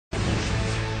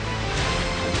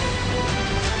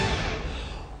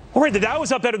All right, the Dow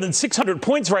is up better than 600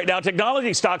 points right now.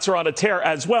 Technology stocks are on a tear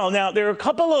as well. Now, there are a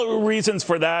couple of reasons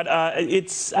for that.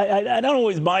 I don't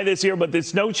always buy this here, but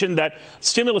this notion that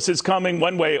stimulus is coming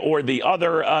one way or the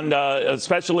other, and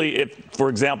especially if, for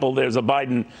example, there's a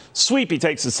Biden sweep, he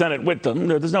takes the Senate with them.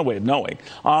 There's no way of knowing.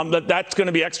 But that's going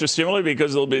to be extra stimulus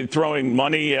because they'll be throwing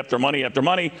money after money after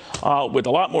money with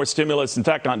a lot more stimulus, in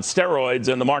fact, on steroids,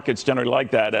 and the markets generally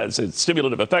like that as a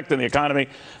stimulative effect in the economy.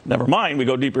 Never mind, we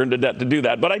go deeper into debt to do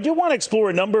that. But I do want to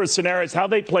explore a number of scenarios, how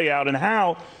they play out and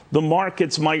how the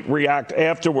markets might react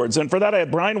afterwards. And for that, I have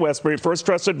Brian Westbury, First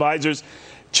Trust Advisors,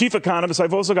 Chief Economist.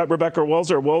 I've also got Rebecca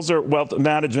Walser Wealth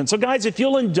Management. So, guys, if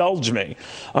you'll indulge me,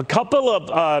 a couple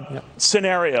of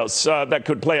scenarios that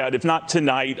could play out, if not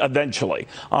tonight, eventually,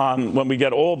 when we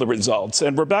get all the results.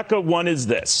 And, Rebecca, one is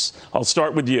this. I'll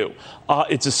start with you.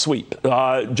 It's a sweep.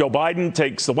 Joe Biden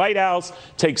takes the White House,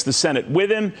 takes the Senate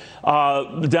with him.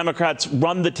 The Democrats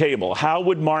run the table. How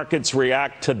would markets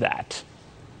react to that?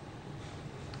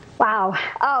 Wow.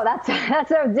 Oh,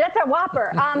 that's a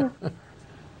whopper.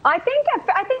 I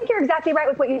think you're exactly right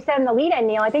with what you said in the lead-in,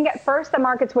 Neil. I think at first the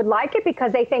markets would like it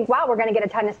because they think, wow, we're going to get a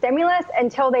ton of stimulus,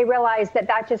 until they realize that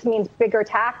that just means bigger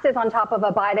taxes on top of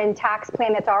a Biden tax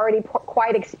plan that's already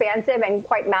quite expansive and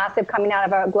quite massive coming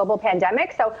out of a global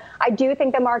pandemic. So I do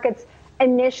think the markets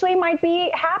initially might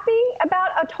be happy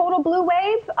about a total blue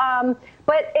wave.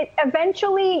 But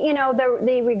eventually,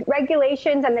 the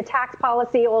regulations and the tax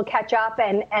policy will catch up.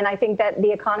 And I think that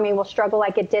the economy will struggle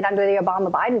like it did under the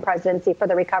Obama-Biden presidency for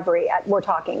the recovery we're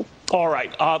talking. All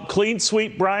right. Clean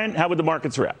sweep, Brian. How would the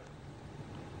markets react?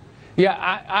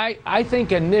 Yeah, I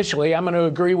think initially, I'm going to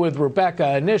agree with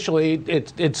Rebecca. Initially,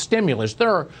 it's stimulus. There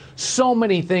are so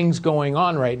many things going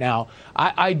on right now.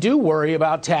 I do worry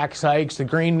about tax hikes, the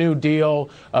Green New Deal,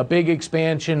 a big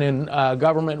expansion in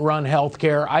government-run health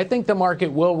care. I think the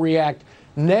market will react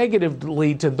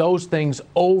negatively to those things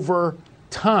over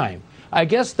time. I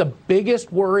guess the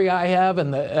biggest worry I have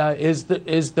is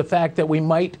the fact that we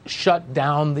might shut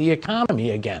down the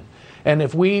economy again. And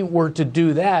if we were to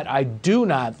do that, I do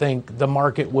not think the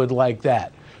market would like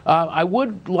that. I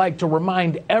would like to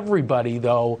remind everybody,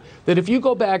 though, that if you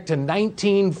go back to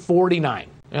 1949,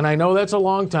 and I know that's a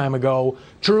long time ago,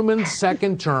 Truman's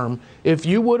second term, if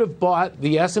you would have bought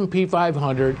the S&P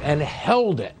 500 and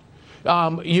held it,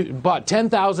 you bought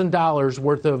 $10,000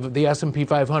 worth of the S&P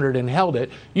 500 and held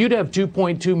it, you'd have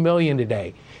 2.2 million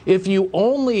today. If you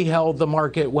only held the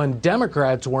market when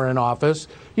Democrats were in office,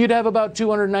 you'd have about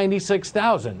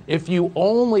 296,000. If you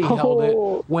only held it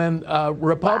when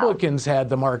Republicans had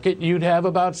the market, you'd have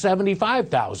about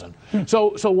 75,000.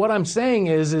 So what I'm saying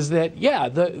is that, yeah,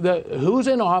 the who's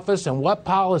in office and what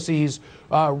policies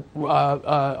are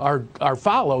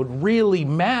followed really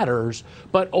matters.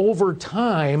 But over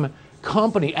time,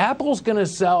 Apple's going to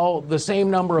sell the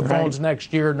same number of phones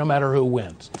next year, no matter who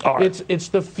wins. It's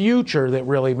the future that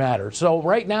really matters. So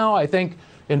right now, I think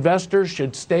investors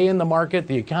should stay in the market.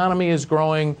 The economy is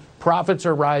growing, profits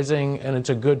are rising, and it's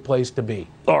a good place to be.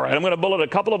 All right, I'm going to bullet a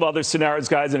couple of other scenarios,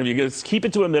 guys, and if you just keep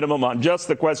it to a minimum on just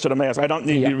the question I'm asking, I don't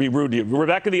need you to be rude to you.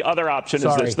 Rebecca, the other option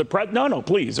is this. No,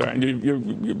 please. All right.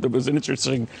 There was an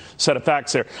interesting set of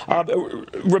facts there.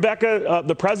 Rebecca,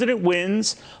 the president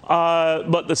wins,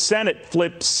 but the Senate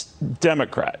flips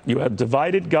Democrat. You have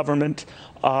divided government.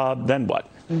 Then what?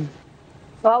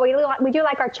 Well, we do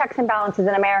like our checks and balances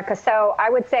in America, so I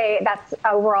would say that's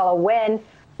overall a win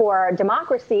for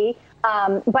democracy.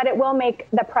 But it will make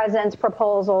the president's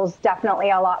proposals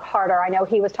definitely a lot harder. I know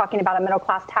he was talking about a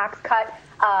middle-class tax cut,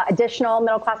 additional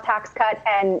middle-class tax cut,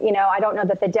 and I don't know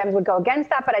that the Dems would go against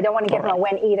that, but I don't want to give him a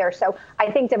win either. So I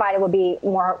think divided would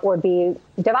be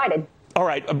divided. All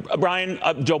right, Brian,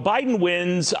 Joe Biden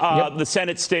wins. The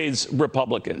Senate stays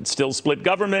Republican. Still split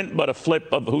government, but a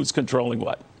flip of who's controlling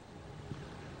what.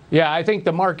 Yeah, I think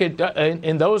the market,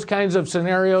 in those kinds of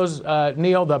scenarios,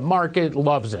 Neil, the market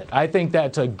loves it. I think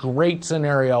that's a great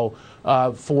scenario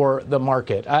for the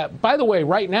market. By the way,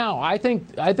 right now, I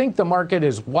think the market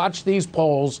has watched these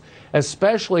polls,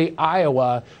 especially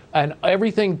Iowa, and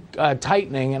everything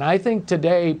tightening. And I think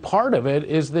today part of it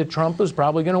is that Trump is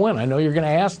probably going to win. I know you're going to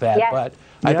ask that, but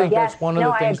I think that's one of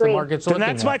the things the market's looking at.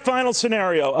 And that's my final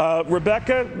scenario.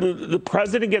 Rebecca, the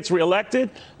president gets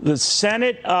reelected, the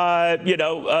Senate,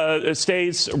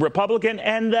 stays Republican,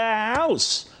 and the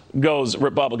House goes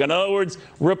Republican. In other words,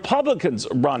 Republicans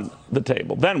run the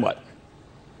table. Then what?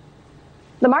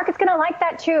 The market's going to like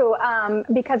that, too,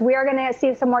 because we are going to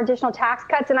see some more additional tax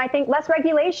cuts and I think less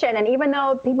regulation. And even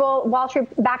though Wall Street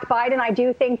backed Biden, I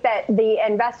do think that the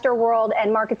investor world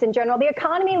and markets in general, the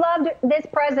economy loved this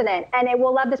president and it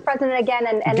will love this president again.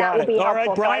 And that will be helpful. All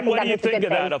right, Brian, what do you think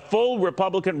of that? A full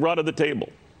Republican run of the table?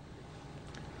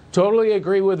 Totally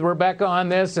agree with Rebecca on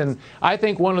this, and I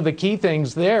think one of the key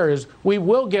things there is we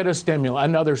will get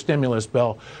another stimulus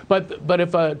bill. But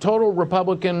if a total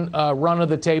Republican run of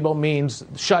the table means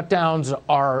shutdowns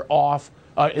are off,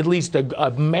 at least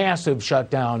a massive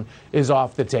shutdown is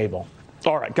off the table.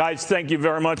 All right, guys, thank you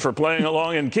very much for playing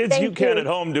along. And kids, you can at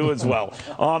home do as well.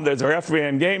 There's our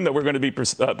FBN game that we're going to be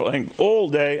playing all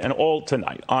day and all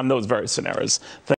tonight on those very scenarios.